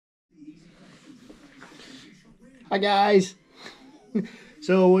Hi guys.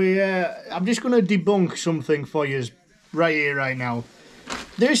 So I'm just going to debunk something for you right here, right now.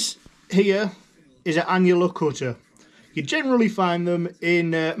 This here is an annular cutter. You generally find them in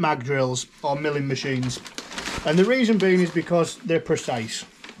mag drills or milling machines, and the reason being is because they're precise.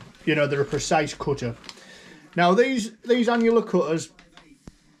 You know, they're a precise cutter. Now these annular cutters,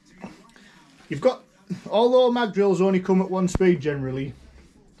 you've got, although mag drills only come at one speed generally,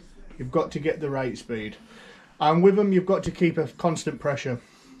 you've got to get the right speed. And with them, you've got to keep a constant pressure.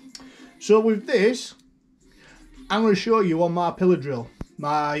 So with this, I'm going to show you on my pillar drill,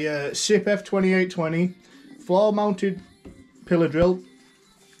 my SIP F2820 floor-mounted pillar drill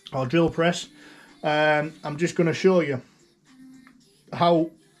or drill press. I'm just going to show you how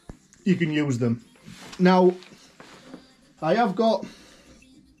you can use them. Now, I have got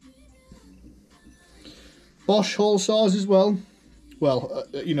Bosch hole saws as well. Well,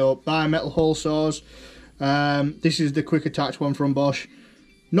 you know, bimetal hole saws. This is the quick attach one from Bosch.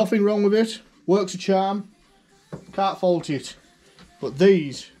 Nothing wrong with it. Works a charm. Can't fault it. But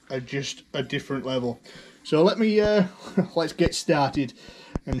these are just a different level. So let me let's get started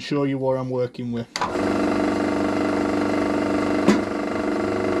and show you what I'm working with.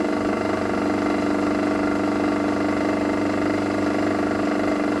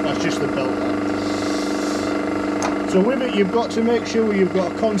 That's just the belt there. So with it, you've got to make sure you've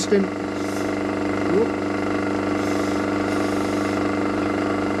got a constant. Whoop.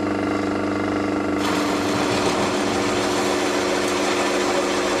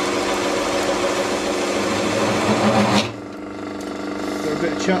 Got a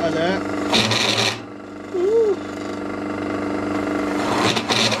bit of chatter there. Woo.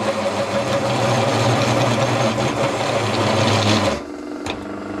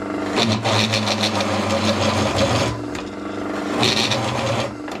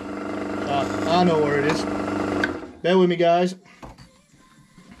 I know where it is. Bear with me, guys.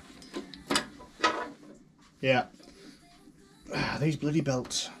 Yeah. These bloody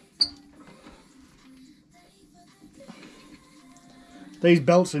belts. These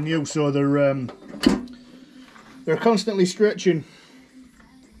belts are new, so they're constantly stretching.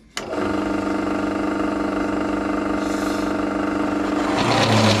 There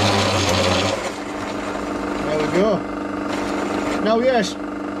we go. Now, yes.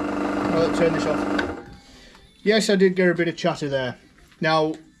 I'll turn this off. Yes, I did get a bit of chatter there.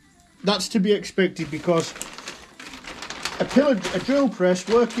 Now, that's to be expected because a drill press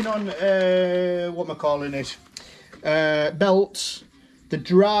working on what am I calling it? Belts. The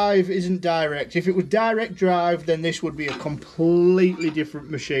drive isn't direct. If it was direct drive, then this would be a completely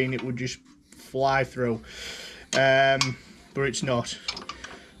different machine. It would just fly through. But it's not.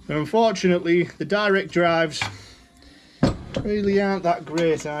 And unfortunately, the direct drives really aren't that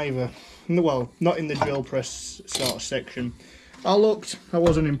great either. Well, not in the drill press sort of section. I looked, I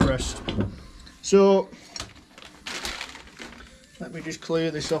wasn't impressed. So, let me just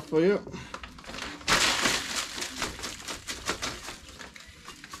clear this off for you.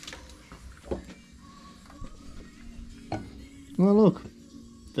 Well, look,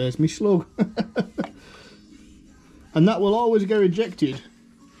 there's me slug. And that will always get ejected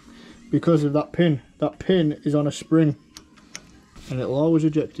because of that pin. That pin is on a spring and it'll always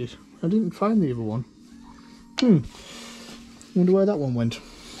eject it. I didn't find the other one. Wonder where that one went.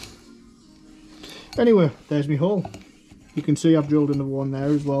 Anyway, there's me hole. You can see I've drilled another one there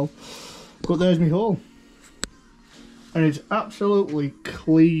as well. But there's me hole. And it's absolutely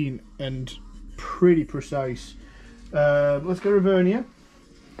clean and pretty precise. Let's get a vernier.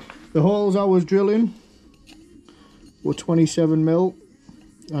 The holes I was drilling were 27mm.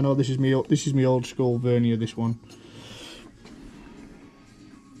 I know this is me old school vernier, this one.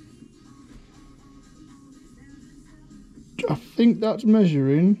 I think that's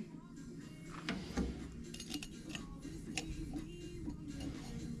measuring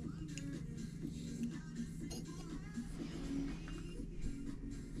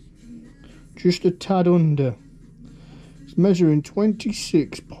just a tad under. It's measuring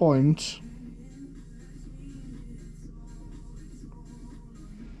 26.8.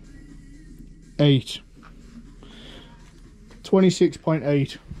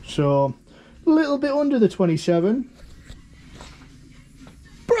 26.8. So a little bit under the 27.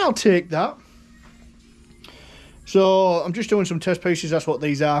 But I'll take that. So I'm just doing some test pieces. That's what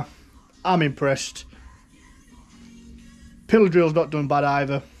these are. I'm impressed. Pillar drill's not done bad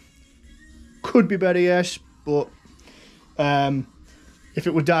either. Could be better, yes, but if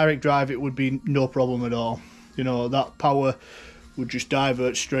it were direct drive, it would be no problem at all. You know, that power would just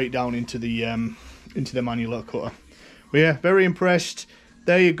divert straight down into the manual cutter. But yeah, very impressed.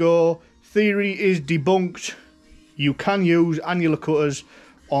 There you go. Theory is debunked. you can use annular cutters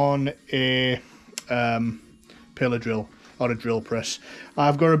on a pillar drill or a drill press.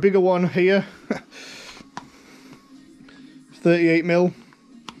 I've got a bigger one here, 38mm.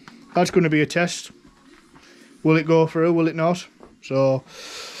 That's going to be a test. Will it go through? Will it not? So,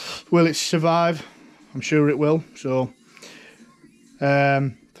 will it survive? I'm sure it will. So,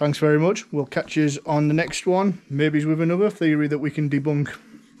 thanks very much. We'll catch you on the next one. Maybe with another theory that we can debunk.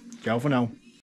 Ciao for now.